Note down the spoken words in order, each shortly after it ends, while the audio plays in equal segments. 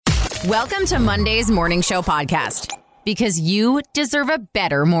Welcome to Monday's Morning Show podcast, because you deserve a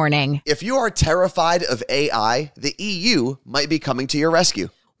better morning. If you are terrified of AI, the EU might be coming to your rescue.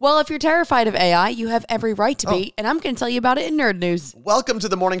 Well, if you're terrified of AI, you have every right to be, and I'm going to tell you about it in Nerd News. Welcome to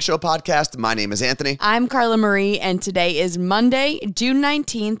the Morning Show podcast. My name is Anthony. I'm Carla Marie, and today is Monday, June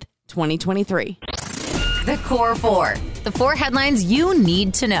 19th, 2023. The Core Four. The four headlines you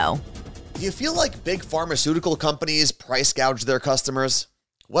need to know. Do you feel like big pharmaceutical companies price gouge their customers?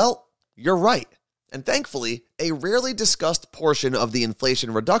 Well, you're right. And thankfully, a rarely discussed portion of the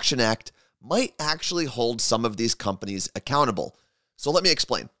Inflation Reduction Act might actually hold some of these companies accountable. So let me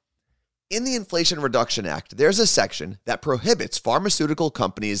explain. In the Inflation Reduction Act, there's a section that prohibits pharmaceutical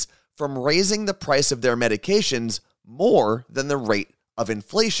companies from raising the price of their medications more than the rate of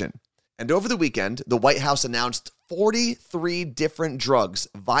inflation. And over the weekend, the White House announced 43 different drugs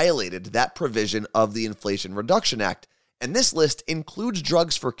violated that provision of the Inflation Reduction Act. And this list includes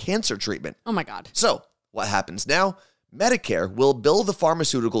drugs for cancer treatment. Oh my God. So what happens now? Medicare will bill the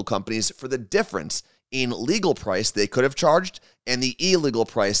pharmaceutical companies for the difference in legal price they could have charged and the illegal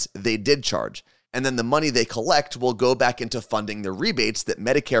price they did charge. And then the money they collect will go back into funding the rebates that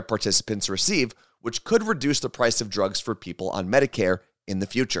Medicare participants receive, which could reduce the price of drugs for people on Medicare in the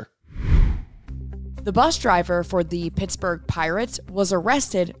future. The bus driver for the Pittsburgh Pirates was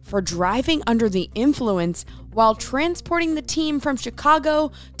arrested for driving under the influence while transporting the team from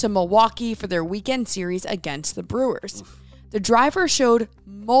Chicago to Milwaukee for their weekend series against the Brewers. The driver showed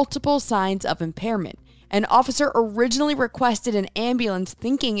multiple signs of impairment. An officer originally requested an ambulance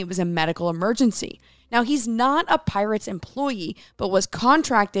thinking it was a medical emergency. Now, he's not a Pirates employee, but was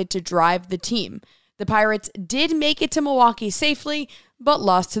contracted to drive the team. The Pirates did make it to Milwaukee safely, but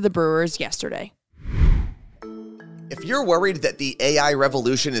lost to the Brewers yesterday. If you're worried that the AI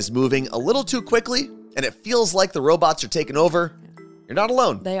revolution is moving a little too quickly and it feels like the robots are taking over, you're not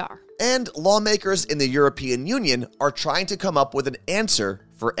alone. They are. And lawmakers in the European Union are trying to come up with an answer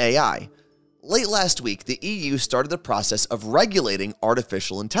for AI. Late last week, the EU started the process of regulating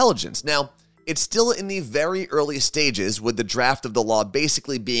artificial intelligence. Now, it's still in the very early stages, with the draft of the law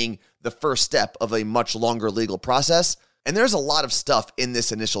basically being the first step of a much longer legal process. And there's a lot of stuff in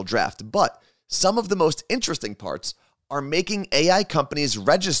this initial draft, but some of the most interesting parts are making AI companies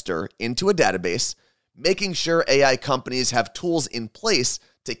register into a database, making sure AI companies have tools in place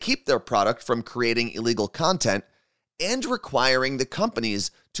to keep their product from creating illegal content, and requiring the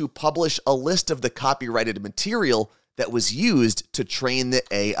companies to publish a list of the copyrighted material that was used to train the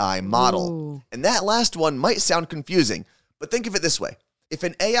AI model. Ooh. And that last one might sound confusing, but think of it this way. If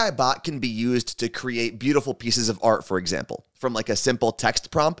an AI bot can be used to create beautiful pieces of art, for example, from like a simple text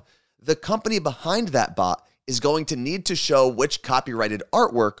prompt, the company behind that bot is going to need to show which copyrighted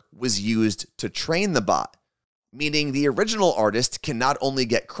artwork was used to train the bot, meaning the original artist can not only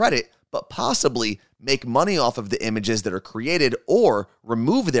get credit, but possibly make money off of the images that are created or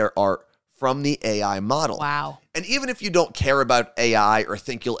remove their art from the AI model. Wow. And even if you don't care about AI or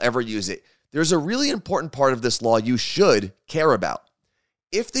think you'll ever use it, there's a really important part of this law you should care about.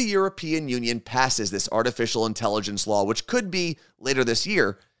 If the European Union passes this artificial intelligence law, which could be later this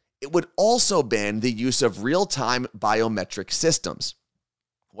year, it would also ban the use of real-time biometric systems.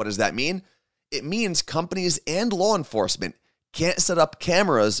 What does that mean? It means companies and law enforcement can't set up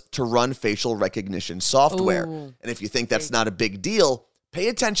cameras to run facial recognition software. Ooh. And if you think that's not a big deal, pay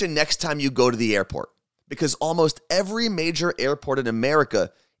attention next time you go to the airport, because almost every major airport in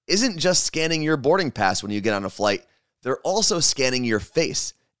America isn't just scanning your boarding pass when you get on a flight. They're also scanning your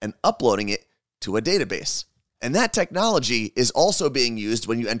face and uploading it to a database. And that technology is also being used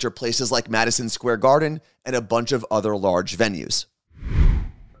when you enter places like Madison Square Garden and a bunch of other large venues.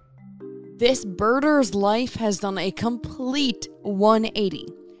 This birder's life has done a complete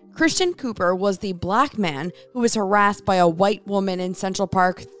 180. Christian Cooper was the black man who was harassed by a white woman in Central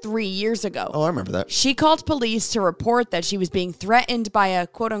Park 3 years ago. Oh, I remember that. She called police to report that she was being threatened by a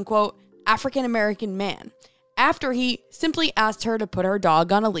quote-unquote African-American man after he simply asked her to put her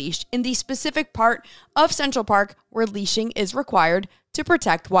dog on a leash in the specific part of Central Park where leashing is required to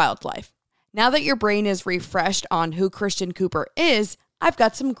protect wildlife. Now that your brain is refreshed on who Christian Cooper is, I've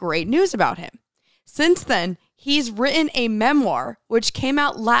got some great news about him. Since then, he's written a memoir which came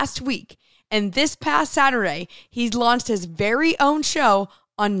out last week, and this past Saturday, he's launched his very own show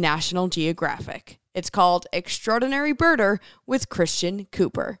on National Geographic. It's called Extraordinary Birder with Christian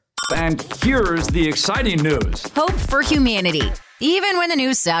Cooper. And here's the exciting news. Hope for humanity. Even when the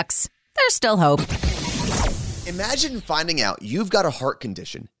news sucks, there's still hope. Imagine finding out you've got a heart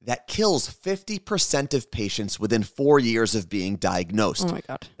condition that kills 50% of patients within 4 years of being diagnosed. Oh my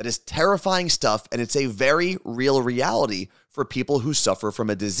God. That is terrifying stuff, and it's a very real reality for people who suffer from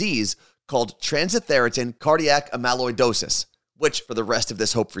a disease called transthyretin cardiac amyloidosis, which for the rest of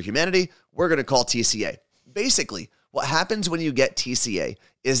this Hope for Humanity, we're going to call TCA. Basically, what happens when you get TCA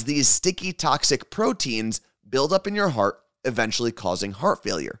is these sticky toxic proteins build up in your heart, eventually causing heart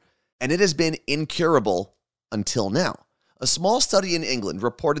failure. And it has been incurable until now. A small study in England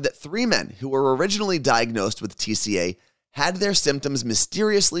reported that 3 men who were originally diagnosed with TCA had their symptoms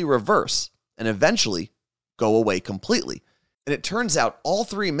mysteriously reverse and eventually go away completely. And it turns out all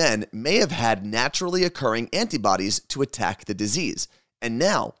 3 men may have had naturally occurring antibodies to attack the disease. And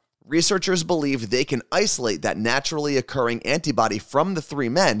now, researchers believe they can isolate that naturally occurring antibody from the 3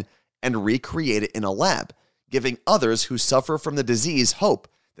 men and recreate it in a lab, giving others who suffer from the disease hope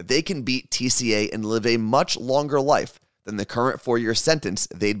that they can beat TCA and live a much longer life than the current 4-year sentence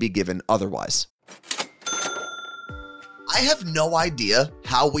they'd be given otherwise. I have no idea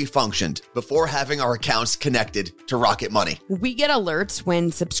how we functioned before having our accounts connected to Rocket Money. We get alerts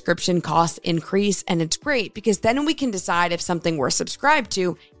when subscription costs increase, and it's great because then we can decide if something we're subscribed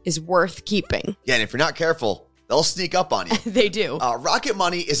to is worth keeping. Yeah, and if you're not careful, they'll sneak up on you. They do. Rocket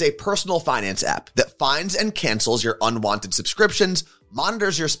Money is a personal finance app that finds and cancels your unwanted subscriptions,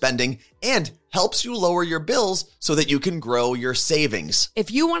 monitors your spending, and helps you lower your bills so that you can grow your savings.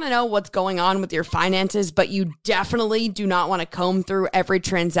 If you want to know what's going on with your finances, but you definitely do not want to comb through every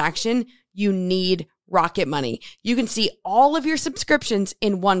transaction, you need Rocket Money. You can see all of your subscriptions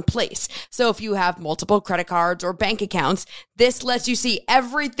in one place. So if you have multiple credit cards or bank accounts, this lets you see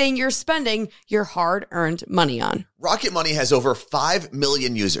everything you're spending your hard-earned money on. Rocket Money has over 5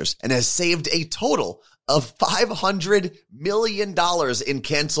 million users and has saved a total of $500 million in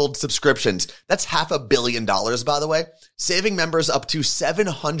canceled subscriptions. That's $500 million, by the way, saving members up to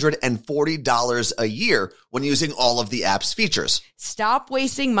 $740 a year when using all of the app's features. Stop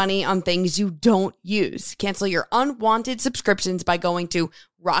wasting money on things you don't use. Cancel your unwanted subscriptions by going to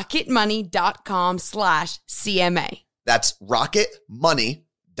rocketmoney.com/CMA. That's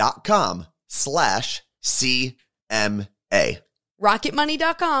rocketmoney.com/CMA.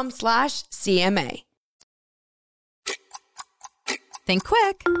 rocketmoney.com/CMA. Think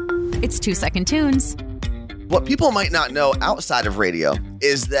quick. It's 2-second tunes. What people might not know outside of radio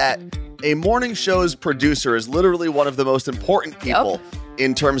is that a morning show's producer is literally one of the most important people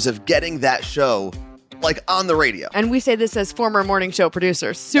in terms of getting that show like on the radio. And we say this as former morning show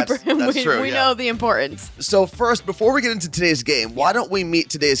producers. That's true, we yeah. know the importance. So first, before we get into today's game, why don't we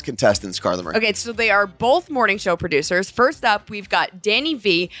meet today's contestants, Carla Marie? Okay, so they are both morning show producers. First up, we've got Danny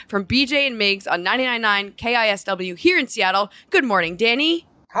V from BJ and Migs on 99.9 KISW here in Seattle. Good morning, Danny.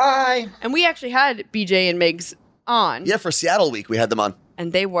 Hi. And we actually had BJ and Migs on. Yeah, for Seattle Week, we had them on.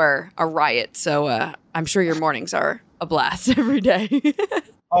 And they were a riot, so I'm sure your mornings are a blast every day.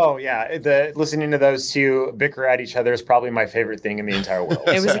 Oh, yeah. Listening to those two bicker at each other is probably my favorite thing in the entire world.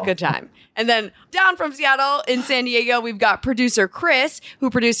 It was a good time. And then down from Seattle in San Diego, we've got producer Chris, who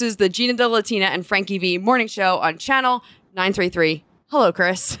produces the Gina De Latina and Frankie V morning show on Channel 933. Hello,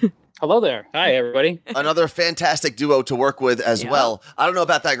 Chris. Hello there. Hi, everybody. Another fantastic duo to work with as well. I don't know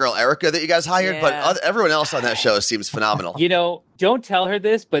about that girl, Erica, that you guys hired, but everyone else on that show seems phenomenal. You know, don't tell her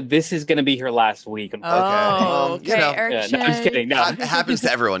this, but this is going to be her last week. Okay. Eric no, I'm just kidding. No. It happens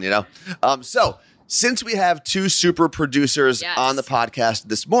to everyone, you know. So since we have two super producers on the podcast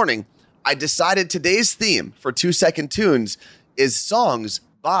this morning, I decided today's theme for 2-second tunes is songs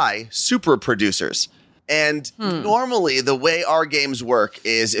by super producers. And normally the way our games work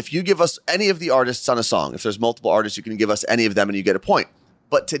is if you give us any of the artists on a song, if there's multiple artists, you can give us any of them and you get a point.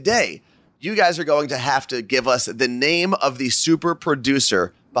 But today, you guys are going to have to give us the name of the super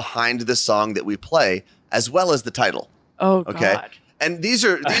producer behind the song that we play, as well as the title. Oh, okay? God. And these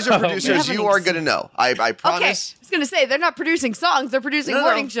are producers you are going to know. I promise. Okay, I was going to say, they're not producing songs, they're producing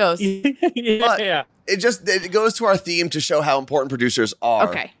morning shows. Yeah. It goes to our theme to show how important producers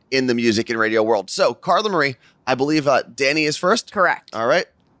are in the music and radio world. So, Carla Marie, I believe Danny is first. Correct. All right.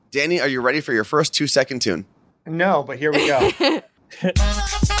 Danny, are you ready for your first 2-second tune? No, but here we go.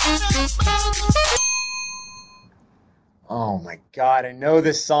 Oh my God, I know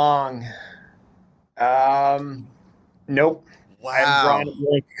this song. Nope. Wow. I'm drawing a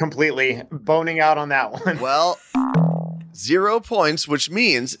blank completely. Boning out on that one. Well, 0 points, which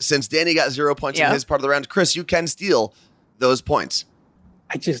means since Danny got 0 points in his part of the round, Chris, you can steal those points.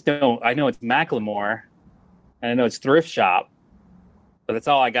 I just don't. I know it's Macklemore, and I know it's Thrift Shop, but that's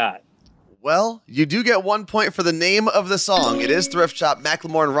all I got. Well, you do get 1 point for the name of the song. It is Thrift Shop,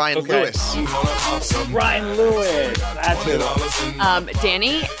 Macklemore, and Ryan Lewis. Ryan Lewis. That's it.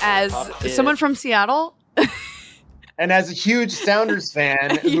 Danny, as someone from Seattle, And as a huge Sounders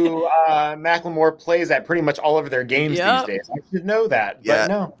fan who Macklemore plays at pretty much all of their games these days, I should know that. Yeah.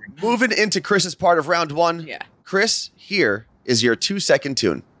 But no. Moving into Chris's part of round one. Yeah. Chris, here is your 2-second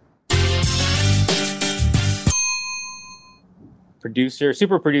tune.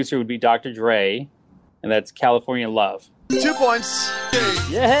 Super producer would be Dr. Dre, and that's California Love. 2 points.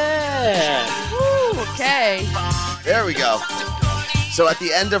 Yeah. Woo, okay. There we go. So at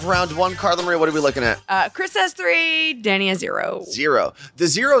the end of round one, Carla Marie, what are we looking at? Chris has 3, Danny has 0. 0. The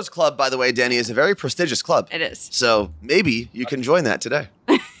Zeros Club, by the way, Danny, is a very prestigious club. It is. So maybe you can join that today.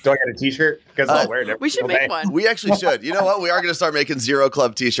 Do I get a t-shirt? Because I'll wear it every We should single make day. one. We actually should. You know what? We are going to start making Zero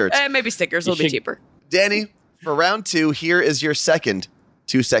Club t-shirts. Maybe stickers will be cheaper. Danny, for round 2, here is your second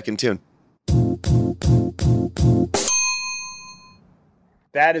 2-second tune.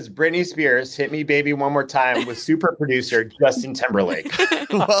 That is Britney Spears, Hit Me Baby One More Time with super producer Justin Timberlake.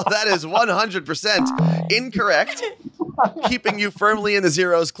 Well, that is 100% incorrect. Keeping you firmly in the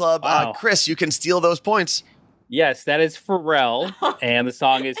Zeros Club. Wow. Chris, you can steal those points. Yes, that is Pharrell, and the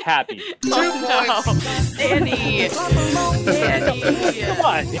song is Happy. 2 points. Danny. Come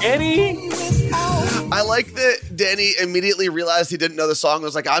on, Danny. I like that Danny immediately realized he didn't know the song.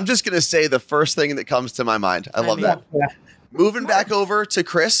 Was like, I'm just going to say the first thing that comes to my mind. I love that. Yeah. Moving back over to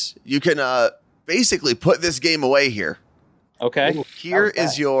Chris, you can basically put this game away here. Okay. Here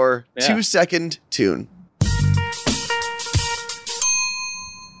is your 2-second tune.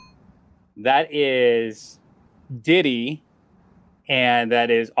 That is Diddy, and that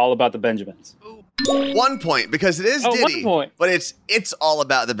is All About the Benjamins. 1 point, because it is Oh, Diddy, 1 point. but it's all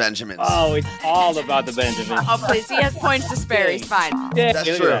about the Benjamins. Oh, it's all about the Benjamins. Oh, please. He has points to spare. He's fine. Yeah, That's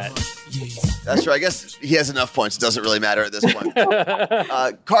look true. at that. That's true. I guess he has enough points. It doesn't really matter at this point.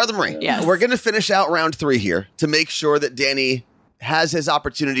 Carla Marie, Yes. we're going to finish out round 3 here to make sure that Danny has his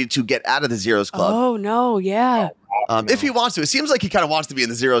opportunity to get out of the Zeros Club. Oh, no. Yeah. If he wants to. It seems like he kind of wants to be in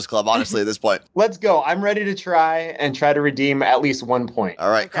the Zeros Club, honestly, at this point. Let's go. I'm ready to try to redeem at least 1 point.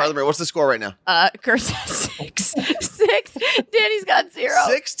 All right, Carla Marie, what's the score right now? Chris has 6. 6. Danny's got 0.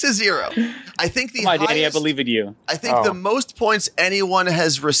 6-0. I think the Come on, Danny, I highest- believe in you. I think the most points anyone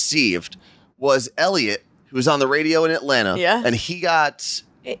has received was Elliot, who was on the radio in Atlanta. Yeah. And he got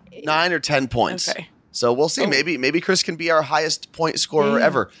 9 or 10 points. Okay. So we'll see. Maybe Chris can be our highest point scorer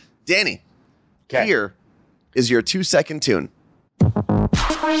ever. Danny, here is your 2-second tune.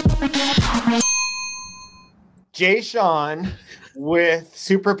 Jay Sean with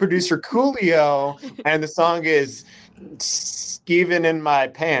super producer Coolio, and the song is Skeevin' in My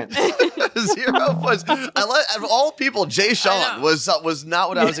Pants. 0 points. Of all people, Jay Sean was not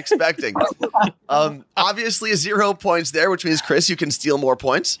what I was expecting. Obviously, 0 points there, which means Chris, you can steal more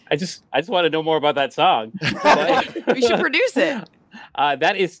points. I just want to know more about that song. We should produce it.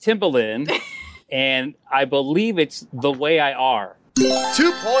 That is Timbaland, and I believe it's The Way I Are. 2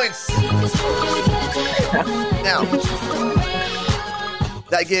 points. Now,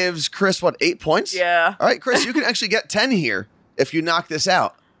 that gives Chris, 8 points? Yeah. All right, Chris, you can actually get 10 here if you knock this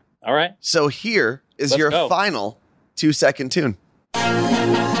out. All right. So here is Let's your go. final 2-second tune.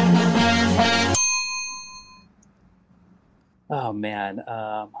 Oh, man.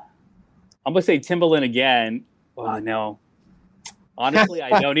 I'm going to say Timbaland again. Oh, no. Honestly,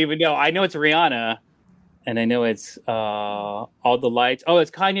 I don't even know. I know it's Rihanna, and I know it's All the Lights. Oh,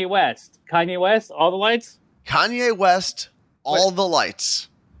 it's Kanye West. Kanye West, All the Lights? Kanye West, All the Lights,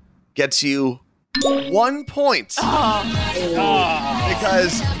 gets you 1 point. Because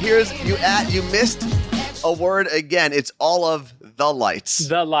you missed a word again. It's all of the lights.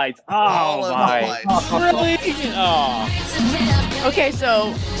 The Lights. Oh, All of my. the lights. Really? Oh. Okay,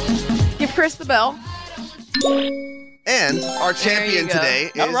 so give Chris the bell. And our champion go.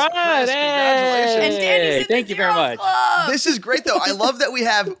 today is All right. Chris. Congratulations. And Danny's in Thank the you very Zeros much. Club. This is great, though. I love that we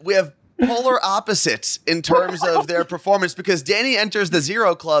have polar opposites in terms of their performance, because Danny enters the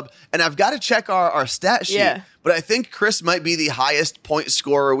Zero Club, and I've got to check our stat sheet, Yeah. but I think Chris might be the highest point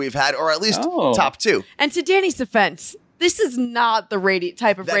scorer we've had, or at least Oh. top 2. And to Danny's defense, this is not the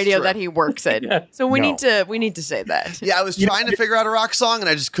type of That's radio true. that he works in. So we need to say that. Yeah, I was trying to figure out a rock song, and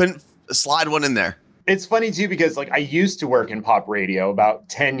I just couldn't slide one in there. It's funny too because I used to work in pop radio about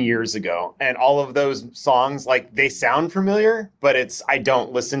 10 years ago, and all of those songs they sound familiar, but I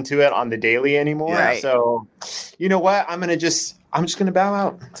don't listen to it on the daily anymore. Right. So, you know what? I'm just gonna bow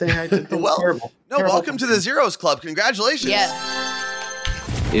out. Say I did Well, terrible. No, Terrible. welcome to the Zeros Club. Congratulations. Yeah.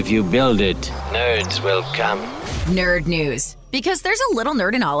 If you build it, nerds will come. Nerd news. Because there's a little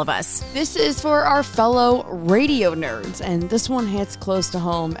nerd in all of us. This is for our fellow radio nerds, and this one hits close to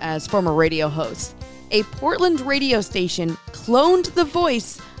home as former radio host. A Portland radio station cloned the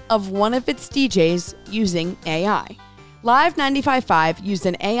voice of one of its DJs using AI. Live 95.5 used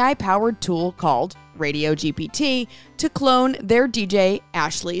an AI-powered tool called Radio GPT to clone their DJ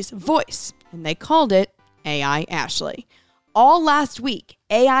Ashley's voice, and they called it AI Ashley. All last week,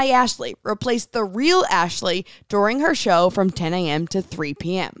 AI Ashley replaced the real Ashley during her show from 10 a.m. to 3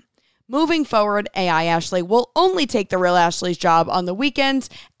 p.m. Moving forward, AI Ashley will only take the real Ashley's job on the weekends,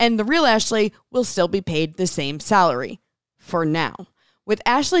 and the real Ashley will still be paid the same salary. For now. With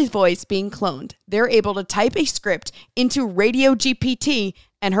Ashley's voice being cloned, they're able to type a script into Radio GPT,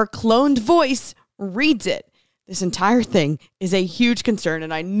 and her cloned voice reads it. This entire thing is a huge concern,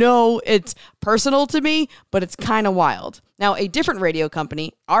 and I know it's personal to me, but it's kind of wild. Now, a different radio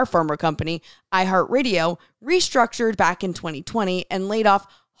company, our former company, iHeartRadio, restructured back in 2020 and laid off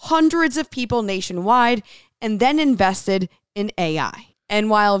hundreds of people nationwide and then invested in AI. And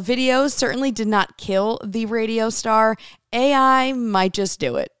while videos certainly did not kill the radio star, AI might just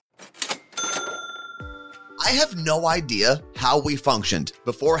do it. I have no idea how we functioned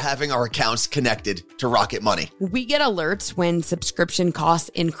before having our accounts connected to Rocket Money. We get alerts when subscription costs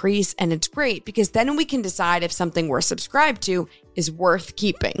increase, and it's great because then we can decide if something we're subscribed to is worth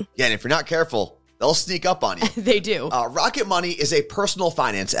keeping. Yeah, and if you're not careful, they'll sneak up on you. They do. Rocket Money is a personal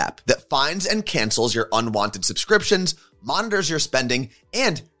finance app that finds and cancels your unwanted subscriptions, monitors your spending,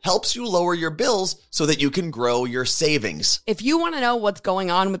 and helps you lower your bills so that you can grow your savings. If you want to know what's going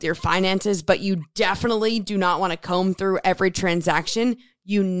on with your finances, but you definitely do not want to comb through every transaction,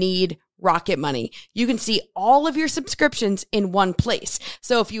 you need Rocket Money. You can see all of your subscriptions in one place.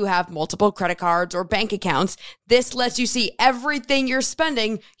 So if you have multiple credit cards or bank accounts, this lets you see everything you're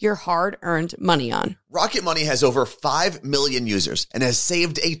spending your hard-earned money on. Rocket Money has over 5 million users and has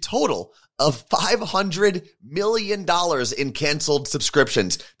saved a total of $500 million in canceled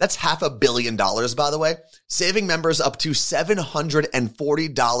subscriptions. That's $500 million, by the way, saving members up to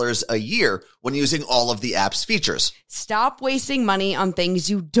 $740 a year when using all of the app's features. Stop wasting money on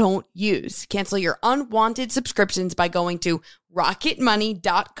things you don't use. Cancel your unwanted subscriptions by going to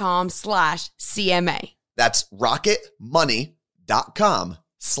rocketmoney.com/CMA. That's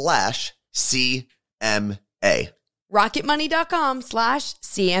rocketmoney.com/CMA.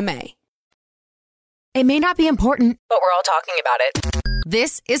 rocketmoney.com/CMA. It may not be important, but we're all talking about it.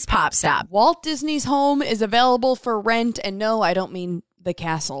 This is Pop Stop. Walt Disney's home is available for rent, and no, I don't mean the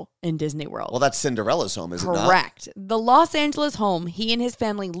castle in Disney World. Well, that's Cinderella's home, is it not? Correct. The Los Angeles home he and his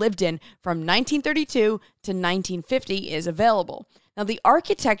family lived in from 1932 to 1950 is available. Now, the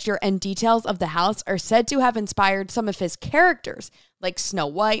architecture and details of the house are said to have inspired some of his characters, like Snow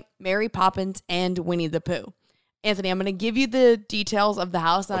White, Mary Poppins, and Winnie the Pooh. Anthony, I'm going to give you the details of the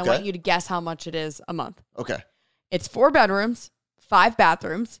house, and I want you to guess how much it is a month. Okay. It's 4 bedrooms, 5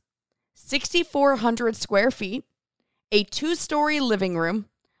 bathrooms, 6,400 square feet, a 2-story living room,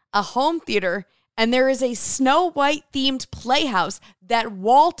 a home theater, and there is a Snow White themed playhouse that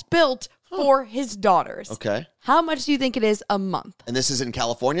Walt built for his daughters. Okay. How much do you think it is a month? And this is in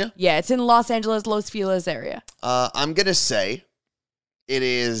California? Yeah, it's in Los Angeles, Los Feliz area. I'm going to say it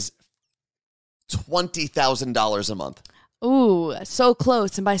is $20,000 a month. Ooh, so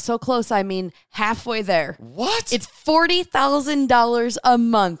close. And by so close, I mean halfway there. What? It's $40,000 a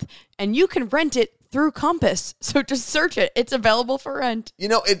month, and you can rent it through Compass. So just search it. It's available for rent. You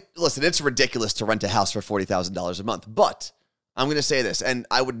know, listen, it's ridiculous to rent a house for $40,000 a month, but I'm going to say this, and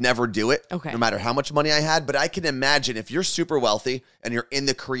I would never do it, no matter how much money I had, but I can imagine if you're super wealthy and you're in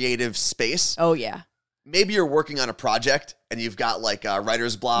the creative space. Oh, yeah. Maybe you're working on a project and you've got like a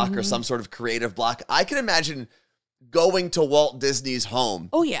writer's block or some sort of creative block. I can imagine going to Walt Disney's home.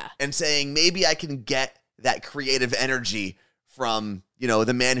 Oh, yeah. And saying, maybe I can get that creative energy from, you know,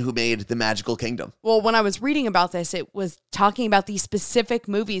 the man who made The Magical Kingdom. Well, when I was reading about this, it was talking about these specific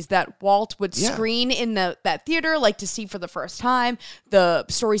movies that Walt would screen in that theater, like to see for the first time, the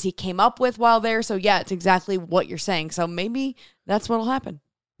stories he came up with while there. So yeah, it's exactly what you're saying. So maybe that's what'll happen.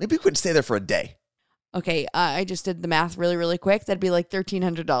 Maybe we couldn't stay there for a day. Okay, I just did the math really, really quick. That'd be like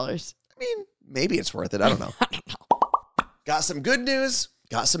 $1,300. I mean, maybe it's worth it. I don't know. I don't know. Got some good news,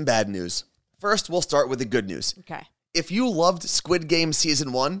 got some bad news. First, we'll start with the good news. Okay. If you loved Squid Game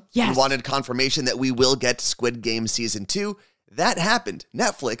Season 1 and wanted confirmation that we will get Squid Game Season 2, that happened.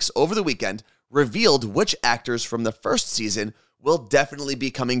 Netflix, over the weekend, revealed which actors from the first season will definitely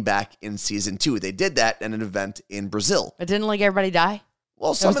be coming back in Season 2. They did that at an event in Brazil. But didn't like everybody die?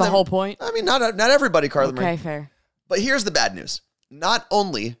 Well, That was the whole point? I mean, not everybody, Carla Marie. Okay, fair. But here's the bad news. Not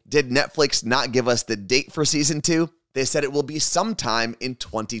only did Netflix not give us the date for Season 2, they said it will be sometime in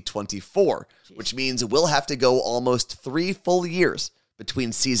 2024, which means we'll have to go almost 3 full years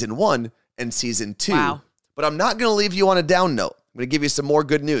between Season 1 and Season 2. Wow. But I'm not going to leave you on a down note. I'm going to give you some more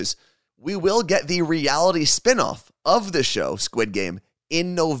good news. We will get the reality spinoff of the show, Squid Game,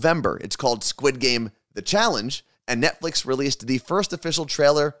 in November. It's called Squid Game The Challenge, and Netflix released the first official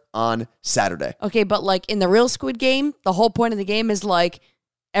trailer on Saturday. Okay, but like in the real Squid Game, the whole point of the game is like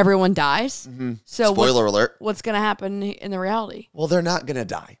everyone dies. So Spoiler alert. What's going to happen in the reality? Well, they're not going to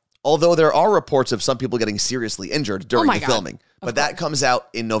die. Although there are reports of some people getting seriously injured during the filming. But that comes out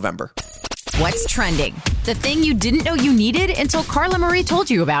in November. What's trending? The thing you didn't know you needed until Carla Marie told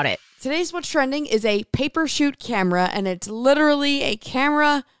you about it. Today's What's Trending is a paper shoot camera, and it's literally a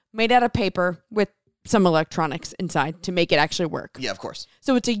camera made out of paper with some electronics inside to make it actually work. Yeah, of course.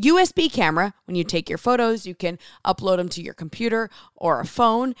 So it's a USB camera. When you take your photos, you can upload them to your computer or a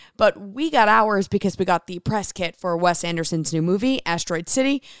phone. But we got ours because we got the press kit for Wes Anderson's new movie, Asteroid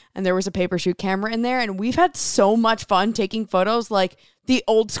City, and there was a pay-per shoot camera in there. And we've had so much fun taking photos like the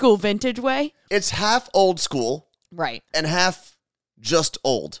old school vintage way. It's half old school. Right. And half just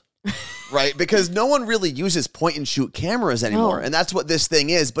old. Right? Because no one really uses point and shoot cameras anymore. No. And that's what this thing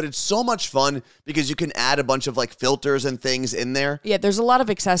is. But it's so much fun because you can add a bunch of like filters and things in there. Yeah, there's a lot of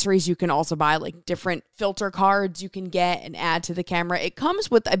accessories you can also buy, like different filter cards you can get and add to the camera. It comes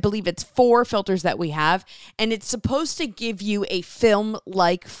with, I believe it's 4 filters that we have, and it's supposed to give you a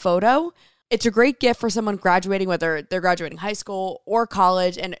film-like photo. It's a great gift for someone graduating, whether they're graduating high school or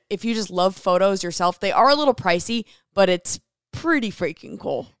college. And if you just love photos yourself, they are a little pricey, but it's pretty freaking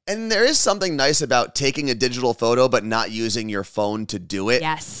cool. And there is something nice about taking a digital photo but not using your phone to do it.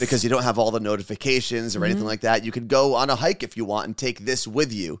 Yes. Because you don't have all the notifications or anything like that. You could go on a hike if you want and take this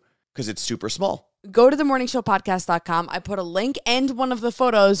with you because it's super small. Go to themorningshowpodcast.com. I put a link and one of the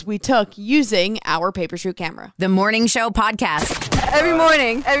photos we took using our paper shoot camera. The Morning Show Podcast Every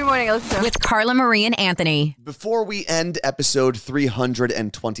morning I listen to with Carla Marie and Anthony. Before we end episode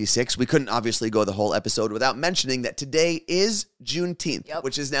 326, we couldn't obviously go the whole episode without mentioning that today is Juneteenth,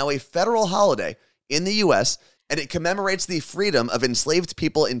 which is now a federal holiday in the U.S., and it commemorates the freedom of enslaved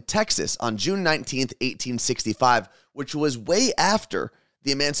people in Texas on June 19th, 1865, which was way after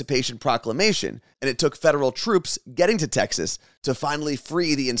the Emancipation Proclamation, and it took federal troops getting to Texas to finally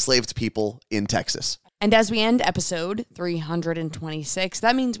free the enslaved people in Texas. And as we end episode 326,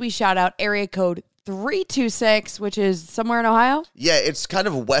 that means we shout out area code 326, which is somewhere in Ohio? Yeah, it's kind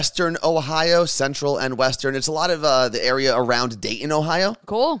of western Ohio, central and western. It's a lot of the area around Dayton, Ohio.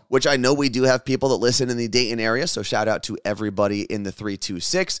 Cool. Which I know we do have people that listen in the Dayton area, so shout out to everybody in the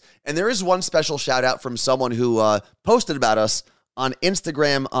 326. And there is one special shout out from someone who posted about us on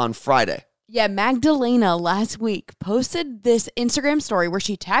Instagram on Friday. Yeah, Magdalena last week posted this Instagram story where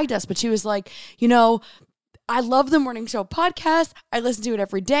she tagged us, but she was like, you know, I love the Morning Show podcast. I listen to it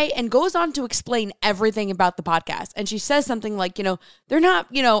every day, and goes on to explain everything about the podcast. And she says something like, you know, they're not,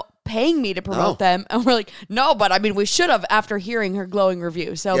 you know, paying me to promote them. And we're like, no, but I mean, we should have after hearing her glowing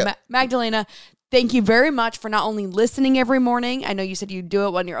review. So Yeah. Magdalena, thank you very much for not only listening every morning. I know you said you do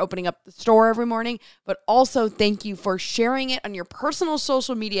it when you're opening up the store every morning, but also thank you for sharing it on your personal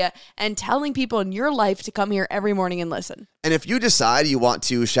social media and telling people in your life to come here every morning and listen. And if you decide you want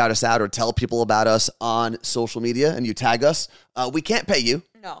to shout us out or tell people about us on social media and you tag us, we can't pay you.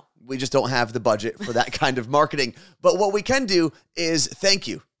 No. We just don't have the budget for that kind of marketing. But what we can do is thank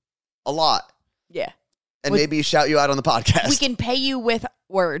you a lot Yeah. and maybe shout you out on the podcast. We can pay you with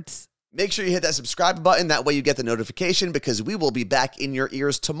words. Make sure you hit that subscribe button. That way you get the notification because we will be back in your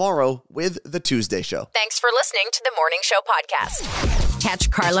ears tomorrow with The Tuesday Show. Thanks for listening to the Morning Show Podcast.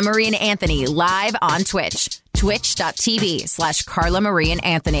 Catch Carla Marie and Anthony live on Twitch. Twitch.tv/Carla Marie and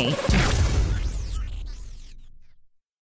Anthony.